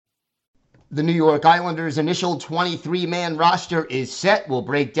The New York Islanders' initial 23-man roster is set. We'll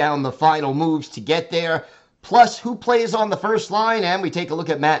break down the final moves to get there, plus who plays on the first line, and we take a look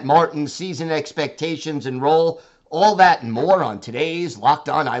at Matt Martin's season expectations and role. All that and more on today's Locked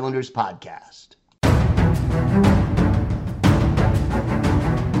On Islanders podcast.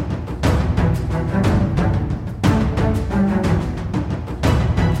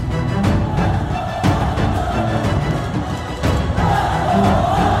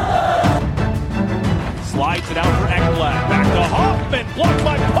 Slides it out for Ekblad. Back to Hoffman. Blocked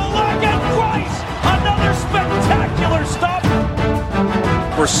by Pulock and Price. Another spectacular stop.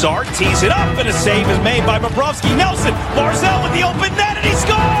 Broussard tees it up and a save is made by Bobrovsky. Nelson. Barzal with the open net and he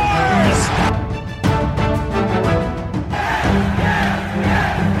scores!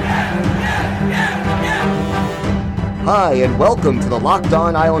 Hi, and welcome to the Locked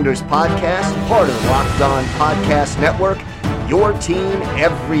On Islanders podcast, part of the Locked On Podcast Network, your team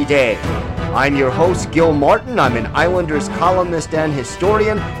every day. I'm your host, Gil Martin. I'm an Islanders columnist and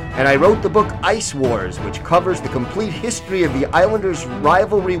historian, and I wrote the book Ice Wars, which covers the complete history of the Islanders'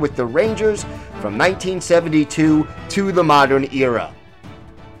 rivalry with the Rangers from 1972 to the modern era.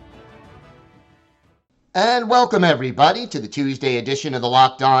 And welcome, everybody, to the Tuesday edition of the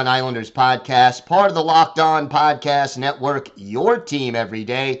Locked On Islanders podcast, part of the Locked On Podcast Network, your team every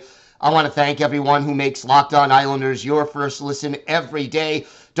day. I want to thank everyone who makes Locked On Islanders your first listen every day.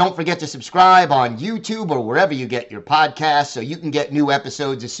 Don't forget to subscribe on YouTube or wherever you get your podcasts so you can get new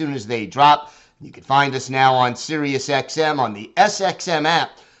episodes as soon as they drop. You can find us now on SiriusXM on the SXM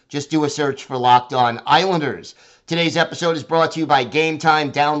app. Just do a search for Locked On Islanders. Today's episode is brought to you by Game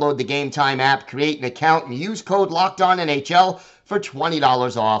Time. Download the Game Time app, create an account, and use code LOCKEDONNHL for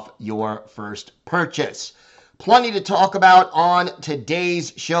 $20 off your first purchase. Plenty to talk about on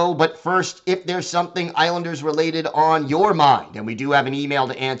today's show, but first, if there's something Islanders related on your mind, and we do have an email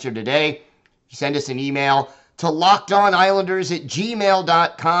to answer today, send us an email to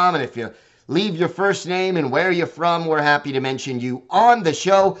lockedonislanders@gmail.com, and if you leave your first name and where you're from, we're happy to mention you on the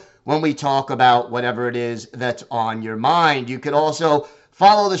show when we talk about whatever it is that's on your mind. You could also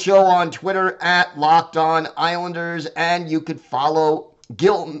follow the show on Twitter at Locked On Islanders, and you could follow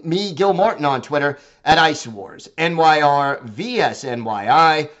Gil Martin on Twitter at Ice Wars,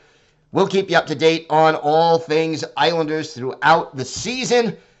 NYRVSNYI. We'll keep you up to date on all things Islanders throughout the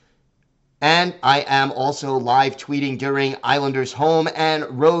season. And I am also live tweeting during Islanders home and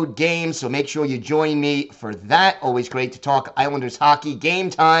road games, so make sure you join me for that. Always great to talk Islanders hockey, Game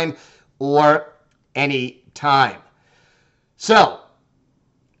Time, or any time. So,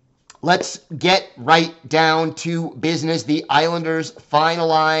 let's get right down to business. The Islanders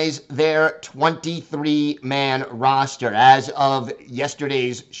finalize their 23-man roster. As of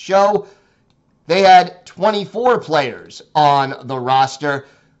yesterday's show, they had 24 players on the roster.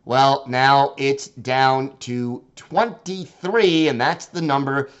 Well, now it's down to 23, and that's the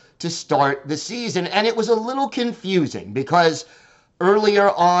number to start the season. And it was a little confusing because earlier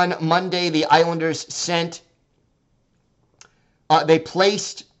on Monday, the Islanders they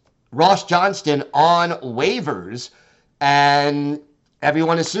placed Ross Johnston on waivers, and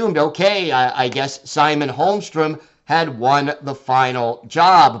everyone assumed, okay, I guess Simon Holmstrom had won the final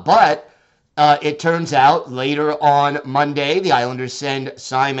job. But it turns out later on Monday, the Islanders send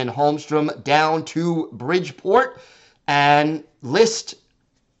Simon Holmstrom down to Bridgeport and list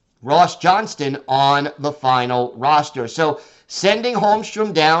Ross Johnston on the final roster. So sending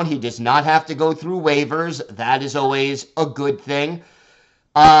Holmstrom down, he does not have to go through waivers. That is always a good thing.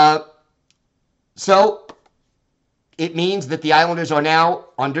 So it means that the Islanders are now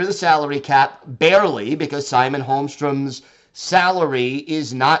under the salary cap, barely, because Simon Holmstrom's salary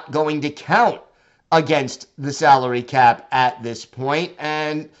is not going to count against the salary cap at this point.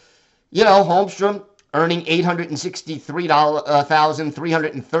 And, you know, Holmstrom earning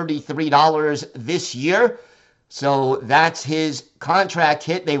 $863,333 this year. So that's his contract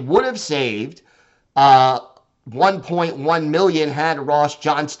hit. They would have saved $1.1 million had Ross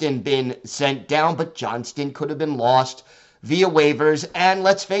Johnston been sent down, but Johnston could have been lost via waivers. And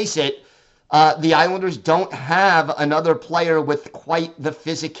let's face it, the Islanders don't have another player with quite the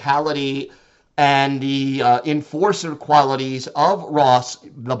physicality and the enforcer qualities of Ross,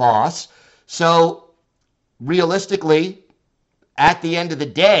 the boss. So realistically, at the end of the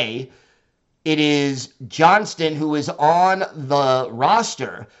day, it is Johnston who is on the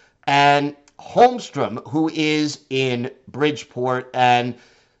roster and Holmstrom who is in Bridgeport. And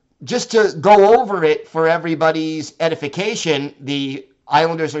just to go over it for everybody's edification, the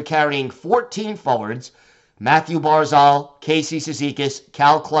Islanders are carrying 14 forwards: Matthew Barzal, Casey Cizikas,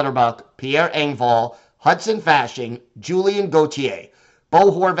 Cal Clutterbuck, Pierre Engvall, Hudson Fasching, Julian Gauthier, Bo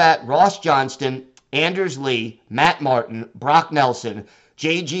Horvat, Ross Johnston, Anders Lee, Matt Martin, Brock Nelson,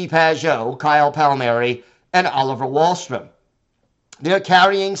 J.G. Pageau, Kyle Palmieri, and Oliver Wahlstrom. They're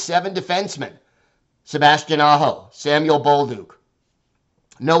carrying 7 defensemen: Sebastian Aho, Samuel Bolduc,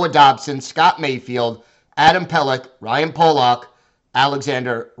 Noah Dobson, Scott Mayfield, Adam Pelech, Ryan Polak,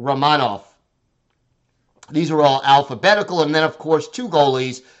 Alexander Romanov. These are all alphabetical, and then, of course, 2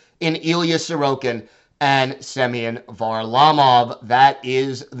 goalies in Ilya Sorokin and Semyon Varlamov. That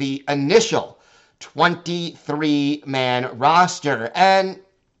is the initial 23-man roster. And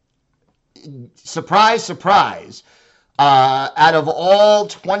surprise, surprise, out of all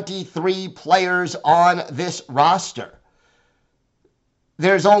 23 players on this roster,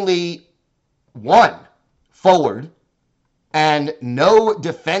 there's only 1 forward and no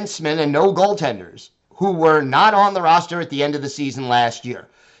defensemen and no goaltenders who were not on the roster at the end of the season last year.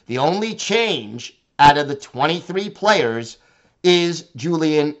 The only change out of the 23 players is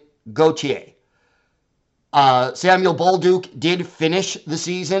Julien Gauthier. Samuel Bolduc did finish the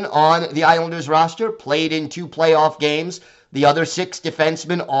season on the Islanders roster, played in 2 playoff games. The other 6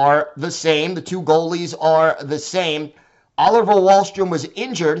 defensemen are the same. The 2 goalies are the same. Oliver Wahlstrom was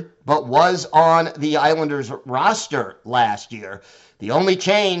injured, but was on the Islanders roster last year. The only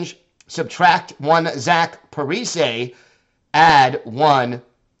change, subtract 1 Zach Parise, add 1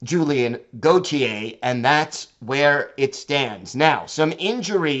 Julien Gauthier, and that's where it stands. Now, some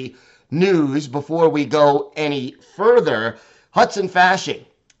injury news before we go any further. Hudson Fasching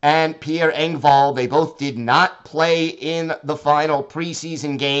and Pierre Engvall, they both did not play in the final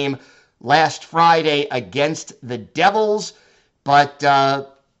preseason game last Friday against the Devils, but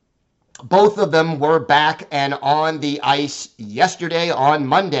both of them were back and on the ice yesterday, on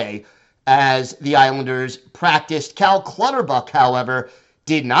Monday, as the Islanders practiced. Cal Clutterbuck, however,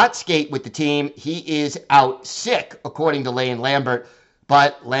 did not skate with the team. He is out sick, according to Lane Lambert,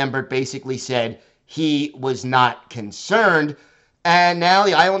 but Lambert basically said he was not concerned. And now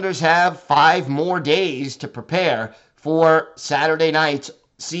the Islanders have 5 more days to prepare for Saturday night's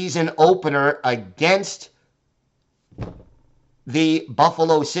season opener against the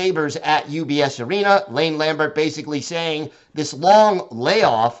Buffalo Sabres at UBS Arena. Lane Lambert basically saying this long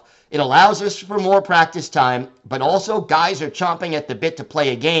layoff, it allows us for more practice time, but also guys are chomping at the bit to play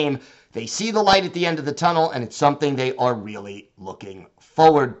a game. They see the light at the end of the tunnel, and it's something they are really looking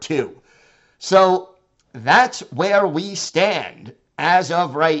forward to. So that's where we stand as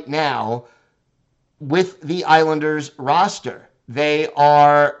of right now with the Islanders roster. They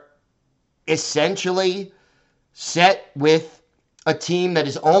are essentially set with a team that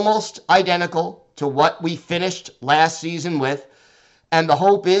is almost identical to what we finished last season with. And the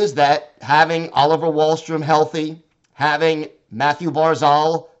hope is that having Oliver Wahlstrom healthy, having Matthew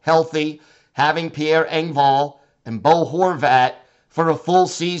Barzal healthy, having Pierre Engvall and Bo Horvat for a full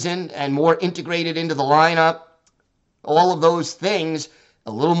season and more integrated into the lineup, all of those things,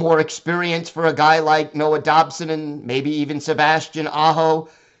 a little more experience for a guy like Noah Dobson and maybe even Sebastian Aho,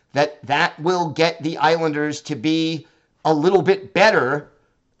 that will get the Islanders to be a little bit better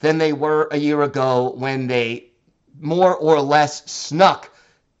than they were a year ago when they more or less snuck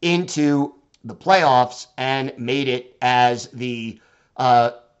into the playoffs and made it as the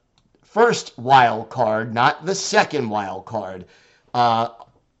first wild card, not the second wild card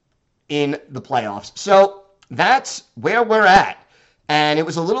in the playoffs. So that's where we're at. And it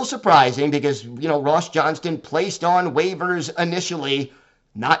was a little surprising because, Ross Johnston placed on waivers initially,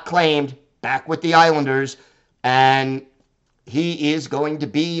 not claimed, back with the Islanders, and he is going to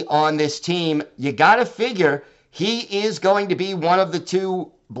be on this team. You got to figure he is going to be one of the 2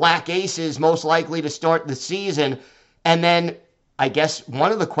 Black Aces most likely to start the season. And then I guess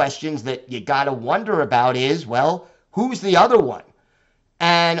one of the questions that you got to wonder about is, well, who's the other one?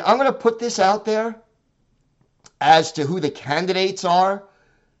 And I'm going to put this out there as to who the candidates are.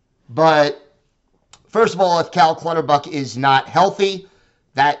 But first of all, if Cal Clutterbuck is not healthy,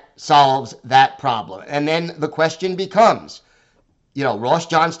 that solves that problem. And then the question becomes, Ross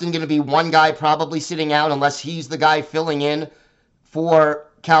Johnston going to be one guy probably sitting out unless he's the guy filling in for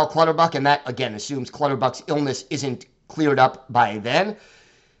Cal Clutterbuck, and that, again, assumes Clutterbuck's illness isn't cleared up by then.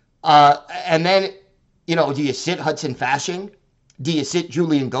 And then, do you sit Hudson Fasching? Do you sit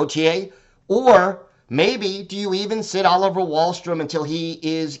Julien Gauthier? Or maybe do you even sit Oliver Wahlstrom until he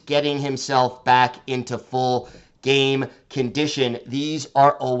is getting himself back into full game condition? These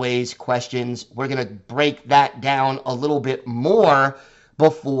are always questions. We're going to break that down a little bit more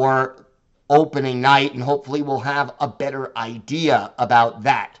before opening night, and hopefully we'll have a better idea about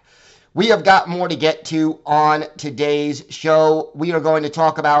that. We have got more to get to on today's show. We are going to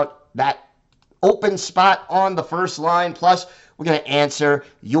talk about that open spot on the first line, plus We're going to answer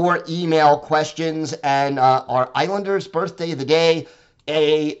your email questions. And our Islanders birthday of the day,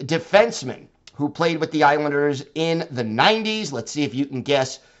 a defenseman who played with the Islanders in the 90s. Let's see if you can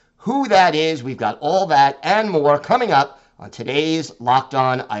guess who that is. We've got all that and more coming up on today's Locked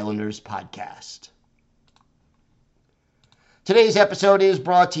On Islanders podcast. Today's episode is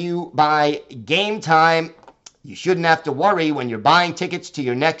brought to you by Game Time. You shouldn't have to worry when you're buying tickets to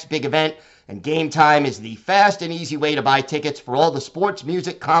your next big event, and Game Time is the fast and easy way to buy tickets for all the sports,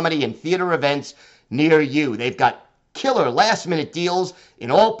 music, comedy, and theater events near you. They've got killer last-minute deals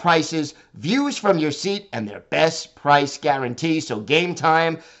in all prices, views from your seat, and their best price guarantee. So Game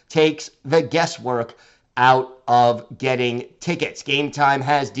Time takes the guesswork out of getting tickets. Game Time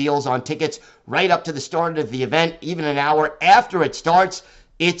has deals on tickets right up to the start of the event, even an hour after it starts.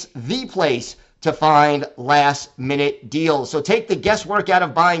 It's the place to find last-minute deals. So take the guesswork out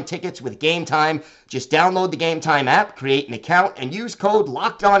of buying tickets with Game Time. Just download the Game Time app, create an account, and use code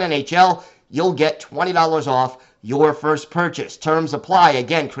LOCKEDONNHL. You'll get $20 off your first purchase. Terms apply.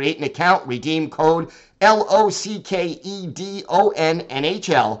 Again, create an account, redeem code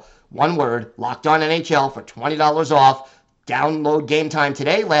LOCKEDONNHL. One word, LOCKEDONNHL for $20 off. Download Game Time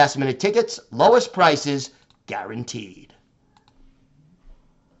today. Last minute tickets, lowest prices guaranteed.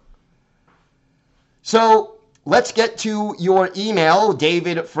 So let's get to your email.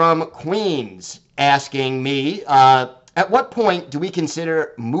 David from Queens asking me, at what point do we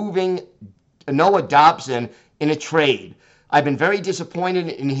consider moving Noah Dobson in a trade? I've been very disappointed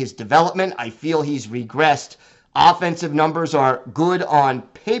in his development. I feel he's regressed. Offensive numbers are good on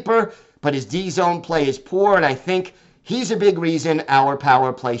paper, but his D-zone play is poor, and I think he's a big reason our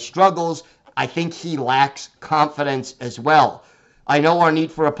power play struggles. I think he lacks confidence as well. I know our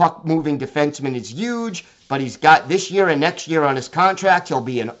need for a puck-moving defenseman is huge, but he's got this year and next year on his contract. He'll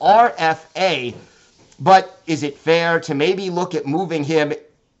be an RFA, but is it fair to maybe look at moving him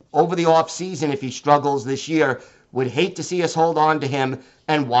over the offseason if he struggles this year? Would hate to see us hold on to him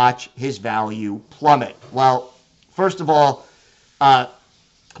and watch his value plummet. Well, first of all,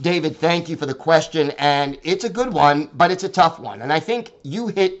 David, thank you for the question, and it's a good one, but it's a tough one. And I think you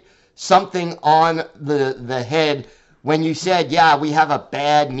hit something on the head when you said, yeah, we have a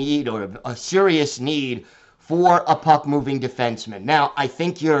bad need or a serious need for a puck-moving defenseman. Now, I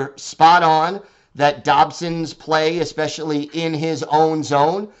think you're spot on that Dobson's play, especially in his own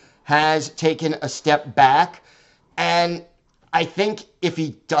zone, has taken a step back. And I think if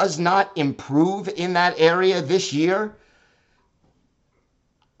he does not improve in that area this year,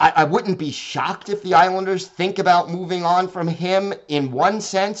 I wouldn't be shocked if the Islanders think about moving on from him in one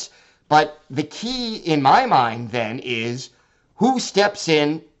sense. But the key in my mind then is who steps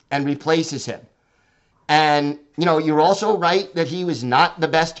in and replaces him. And, you know, you're also right that he was not the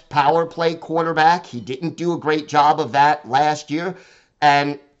best power play quarterback. He didn't do a great job of that last year.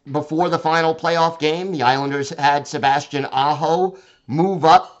 And before the final playoff game, the Islanders had Sebastian Aho move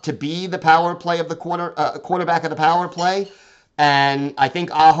up to be the power play of the quarterback of the power play. And I think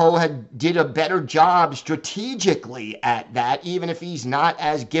Aho did a better job strategically at that, even if he's not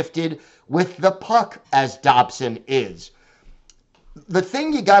as gifted with the puck as Dobson is. The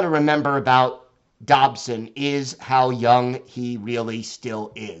thing you got to remember about Dobson is how young he really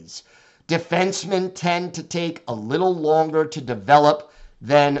still is. Defensemen tend to take a little longer to develop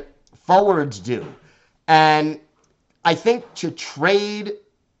than forwards do. And I think to trade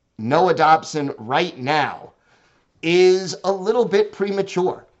Noah Dobson right now is a little bit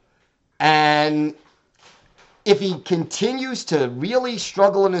premature. And if he continues to really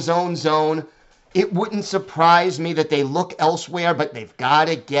struggle in his own zone, it wouldn't surprise me that they look elsewhere, but they've got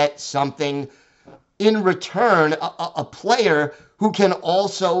to get something in return, a player who can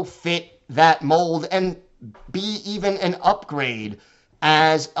also fit that mold and be even an upgrade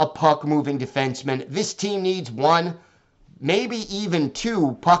as a puck-moving defenseman. This team needs one, maybe even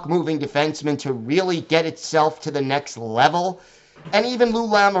two puck-moving defensemen to really get itself to the next level. And even Lou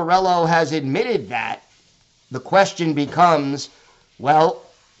Lamoriello has admitted that. The question becomes, well,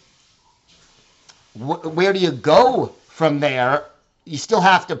 where do you go from there? You still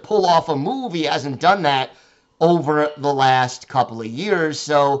have to pull off a move. He hasn't done that over the last couple of years.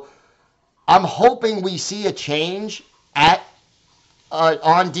 So I'm hoping we see a change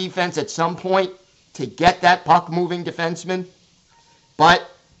on defense at some point to get that puck-moving defenseman. But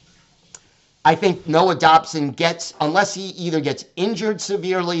I think Noah Dobson unless he either gets injured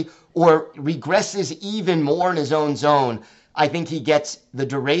severely or regresses even more in his own zone, I think he gets the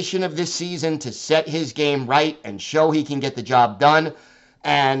duration of this season to set his game right and show he can get the job done.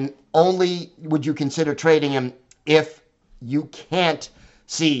 And only would you consider trading him if you can't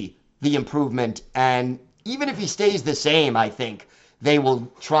see the improvement and even if he stays the same, I think they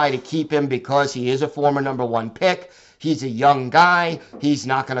will try to keep him because he is a former number one pick. He's a young guy. He's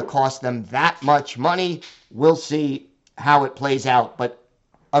not going to cost them that much money. We'll see how it plays out. But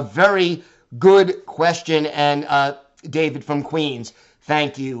a very good question. And David from Queens,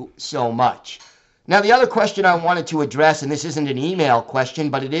 thank you so much. Now, the other question I wanted to address, and this isn't an email question,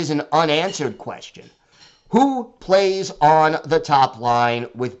 but it is an unanswered question. Who plays on the top line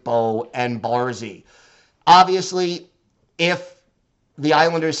with Bo and Barzy? Obviously, if the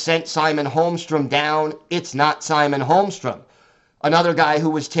Islanders sent Simon Holmstrom down, it's not Simon Holmstrom. Another guy who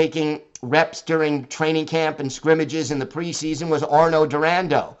was taking reps during training camp and scrimmages in the preseason was Arno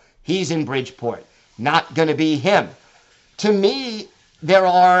Durando. He's in Bridgeport. Not going to be him. To me, there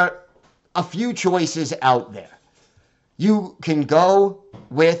are a few choices out there. You can go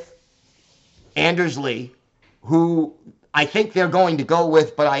with Anders Lee, who I think they're going to go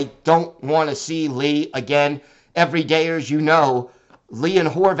with, but I don't want to see Lee again. Every day, as you know, Lee and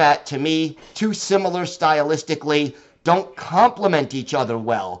Horvat, to me, too similar stylistically, don't complement each other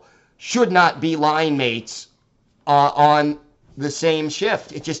well, should not be line mates on the same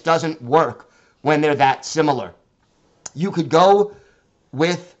shift. It just doesn't work when they're that similar. You could go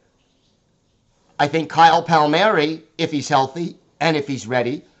with, I think, Kyle Palmieri, if he's healthy and if he's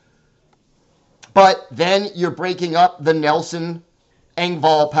ready. But then you're breaking up the Nelson,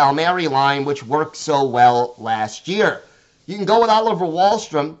 Engvall, Palmieri line, which worked so well last year. You can go with Oliver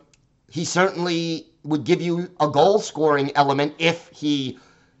Wahlstrom. He certainly would give you a goal-scoring element if he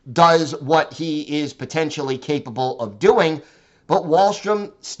does what he is potentially capable of doing. But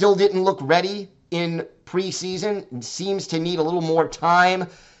Wahlstrom still didn't look ready in preseason and seems to need a little more time.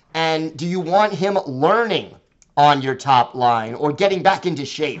 And do you want him learning on your top line or getting back into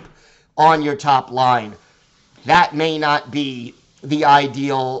shape on your top line? That may not be the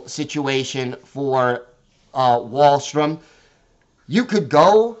ideal situation for Wahlstrom. You could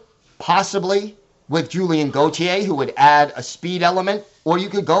go possibly with Julien Gauthier, who would add a speed element, or you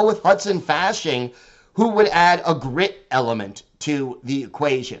could go with Hudson Fasching, who would add a grit element to the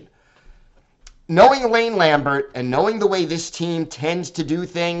equation. Knowing Lane Lambert and knowing the way this team tends to do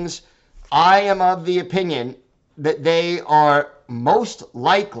things, I am of the opinion that they are most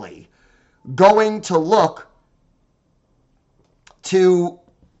likely going to look to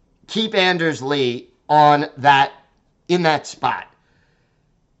keep Anders Lee in that spot.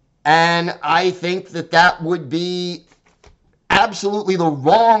 And I think that would be absolutely the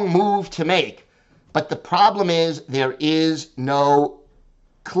wrong move to make. But the problem is there is no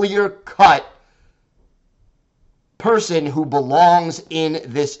clear-cut person who belongs in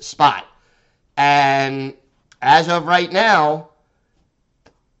this spot. And as of right now,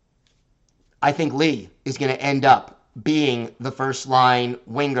 I think Lee is going to end up being the first-line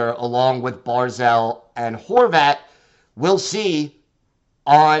winger along with Barzal and Horvat. We'll see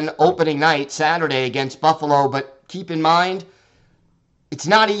on opening night, Saturday, against Buffalo. But keep in mind, it's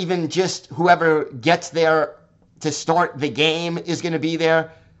not even just whoever gets there to start the game is going to be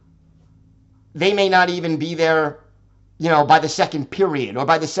there. They may not even be there, by the second period or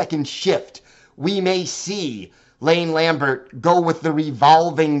by the second shift. We may see Lane Lambert go with the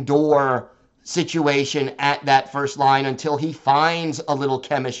revolving door situation at that first line until he finds a little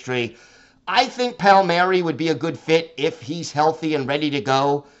chemistry. I think Palmieri would be a good fit if he's healthy and ready to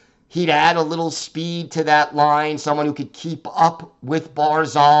go. He'd add a little speed to that line, someone who could keep up with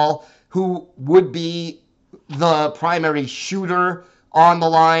Barzal, who would be the primary shooter on the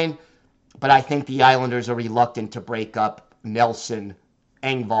line. But I think the Islanders are reluctant to break up Nelson,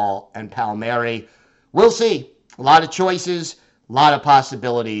 Engvall, and Palmieri. We'll see. A lot of choices, a lot of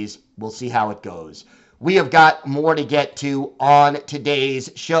possibilities. We'll see how it goes. We have got more to get to on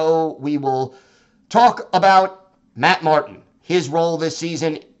today's show. We will talk about Matt Martin, his role this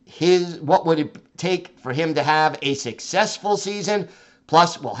season, what would it take for him to have a successful season.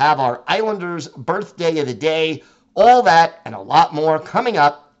 Plus, we'll have our Islanders birthday of the day. All that and a lot more coming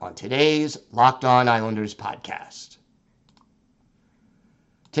up on today's Locked On Islanders podcast.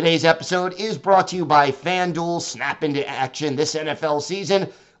 Today's episode is brought to you by FanDuel. Snap into action this NFL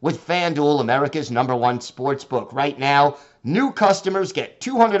season with FanDuel, America's #1 sportsbook. Right now, new customers get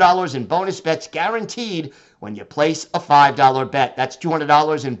 $200 in bonus bets guaranteed when you place a $5 bet. That's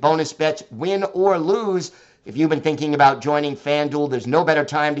 $200 in bonus bets, win or lose. If you've been thinking about joining FanDuel, there's no better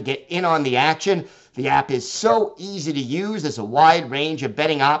time to get in on the action. The app is so easy to use. There's a wide range of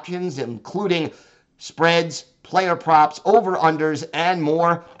betting options, including spreads, player props, over-unders, and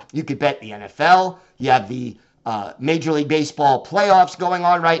more. You could bet the NFL. You have the Major League Baseball playoffs going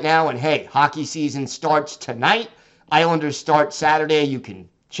on right now. And hey, hockey season starts tonight. Islanders start Saturday. You can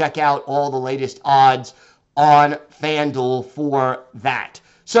check out all the latest odds on FanDuel for that.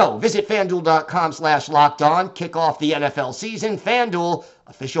 So visit FanDuel.com/lockedon. Kick off the NFL season. FanDuel,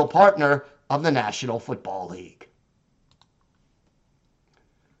 official partner of the National Football League.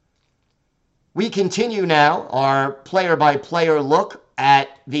 We continue now our player-by-player look at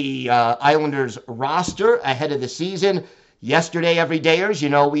the Islanders roster ahead of the season. Yesterday, everydayers, you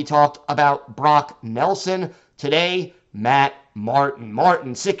know, we talked about Brock Nelson. Today, Matt Martin.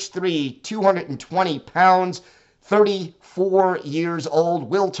 Martin, 6'3", 220 pounds, 34 years old,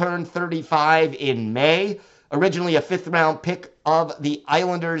 will turn 35 in May. Originally a fifth-round pick of the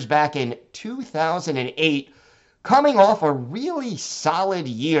Islanders back in 2008, coming off a really solid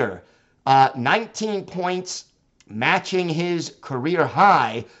year. 19 points, matching his career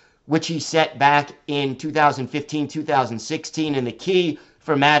high, which he set back in 2015-2016. And the key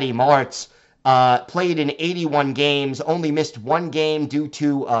for Matty Martz, played in 81 games, only missed one game due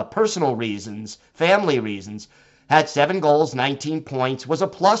to personal reasons, family reasons, had 7 goals, 19 points, was a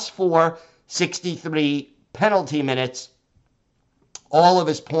 +4, 63 penalty minutes, all of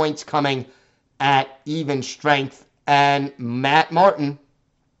his points coming at even strength. And Matt Martin,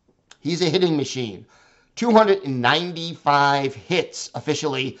 he's a hitting machine. 295 hits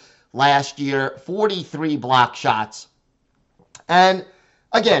officially last year, 43 block shots. And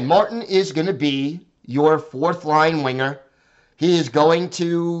again, Martin is going to be your fourth-line winger. He is going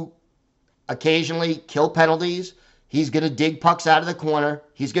to occasionally kill penalties. He's going to dig pucks out of the corner.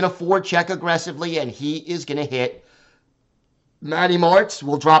 He's going to forecheck aggressively, and he is going to hit. Matty Martz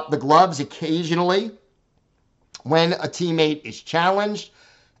will drop the gloves occasionally when a teammate is challenged.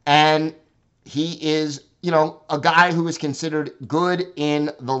 And he is, you know, a guy who is considered good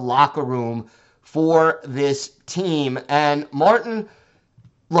in the locker room for this team. And Martin,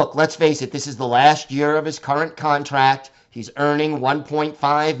 look, let's face it, this is the last year of his current contract. He's earning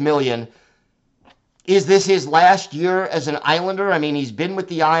 $1.5 million. Is this his last year as an Islander? I mean, he's been with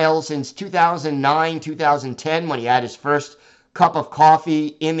the Isles since 2009, 2010, when he had his first cup of coffee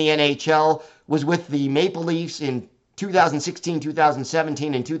in the NHL, was with the Maple Leafs in 2016,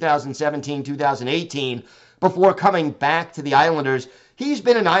 2017, and 2017, 2018, before coming back to the Islanders. He's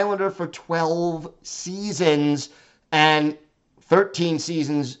been an Islander for 12 seasons and 13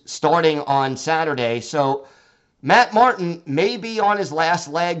 seasons starting on Saturday. So Matt Martin may be on his last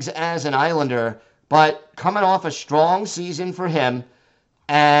legs as an Islander, but coming off a strong season for him.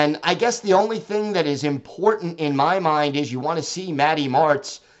 And I guess the only thing that is important in my mind is you want to see Matty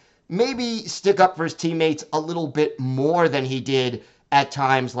Martz maybe stick up for his teammates a little bit more than he did at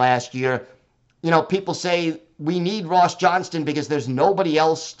times last year. You know, people say we need Ross Johnston because there's nobody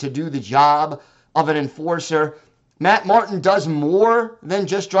else to do the job of an enforcer. Matt Martin does more than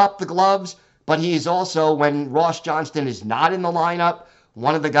just drop the gloves, but he is also, when Ross Johnston is not in the lineup,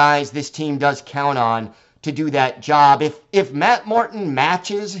 one of the guys this team does count on to do that job. If Matt Martin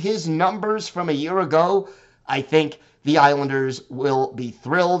matches his numbers from a year ago, I think the Islanders will be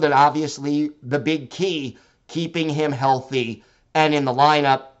thrilled. And obviously the big key, keeping him healthy and in the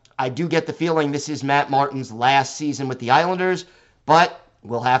lineup. I do get the feeling this is Matt Martin's last season with the Islanders, but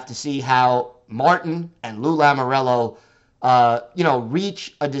we'll have to see how Martin and Lou Lamoriello,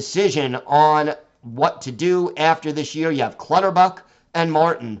 reach a decision on what to do after this year. You have Clutterbuck and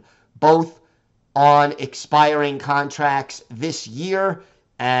Martin, both on expiring contracts this year.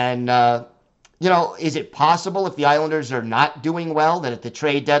 And, is it possible if the Islanders are not doing well that at the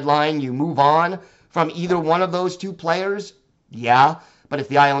trade deadline you move on from either one of those two players? Yeah. But if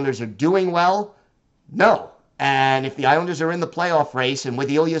the Islanders are doing well, no. And if the Islanders are in the playoff race and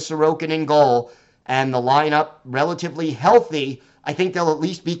with Ilya Sorokin in goal and the lineup relatively healthy, I think they'll at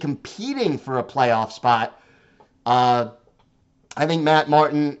least be competing for a playoff spot. I think Matt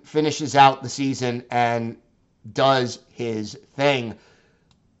Martin finishes out the season and does his thing.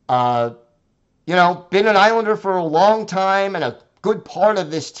 Been an Islander for a long time and a good part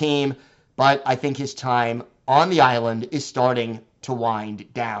of this team, but I think his time on the island is starting to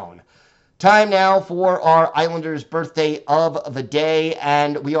wind down. Time now for our Islanders birthday of the day,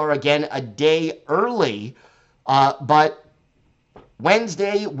 and we are again a day early, but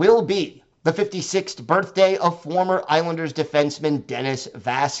Wednesday will be the 56th birthday of former Islanders defenseman Dennis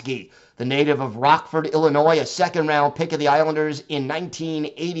Vaske, the native of Rockford, Illinois, a second-round pick of the Islanders in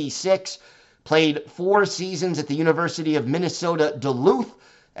 1986, played 4 seasons at the University of Minnesota Duluth,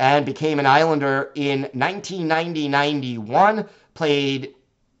 and became an Islander in 1990-91,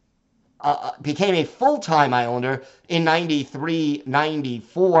 became a full-time Islander in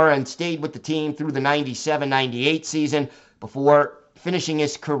 93-94, and stayed with the team through the 97-98 season before finishing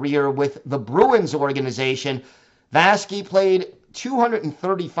his career with the Bruins organization. Vaske played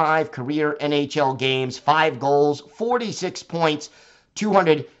 235 career NHL games, 5 goals, 46 points,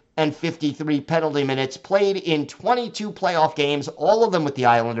 253 penalty minutes, played in 22 playoff games, all of them with the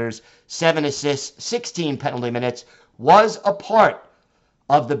Islanders, 7 assists, 16 penalty minutes, was a part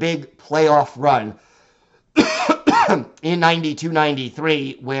of the big playoff run in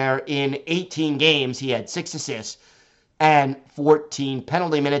 92-93, where in 18 games he had 6 assists and 14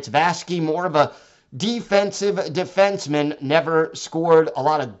 penalty minutes. Vaske, more of a defensive defenseman, never scored a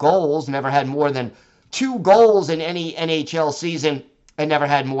lot of goals, never had more than 2 goals in any NHL season, and never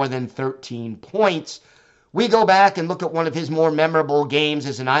had more than 13 points. We go back and look at one of his more memorable games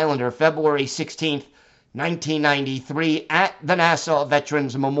as an Islander, February 16th, 1993, at the Nassau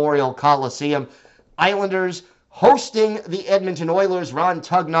Veterans Memorial Coliseum. Islanders hosting the Edmonton Oilers. Ron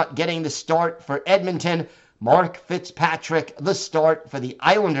Tugnut getting the start for Edmonton. Mark Fitzpatrick the start for the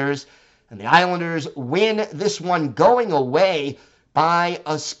Islanders. And the Islanders win this one going away by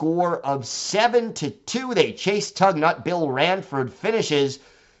a score of 7-2. They chase Tugnut. Bill Ranford finishes.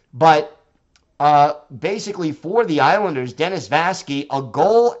 But basically for the Islanders, Dennis Vaske, a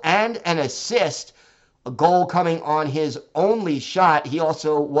goal and an assist. A goal coming on his only shot. He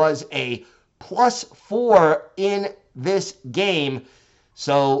also was a +4 in this game.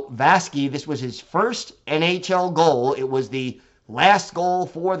 So Vaske, this was his first NHL goal. It was the last goal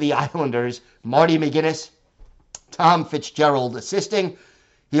for the Islanders. Marty McGuinness, Tom Fitzgerald assisting.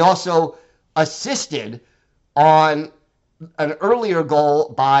 He also assisted on an earlier goal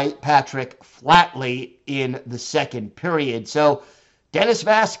by Patrick Flatley in the second period. So Dennis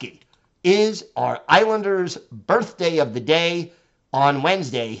Vaske is our Islanders' birthday of the day. On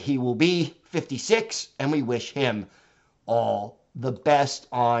Wednesday, he will be 56, and we wish him all the best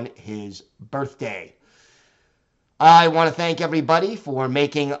on his birthday. I want to thank everybody for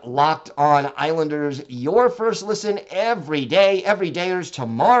making Locked On Islanders your first listen every day. Every dayers.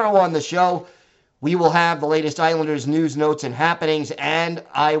 Tomorrow on the show, we will have the latest Islanders news, notes, and happenings, and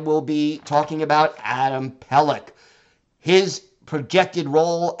I will be talking about Adam Pelech, his projected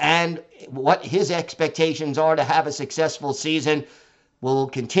role, and what his expectations are to have a successful season. We'll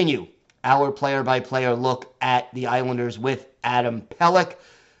continue our player-by-player look at the Islanders with Adam Pelech.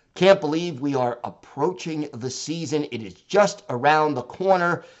 Can't believe we are approaching the season. It is just around the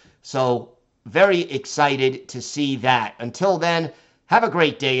corner, so very excited to see that. Until then, have a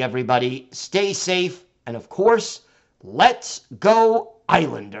great day, everybody. Stay safe, and of course, let's go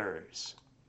Islanders.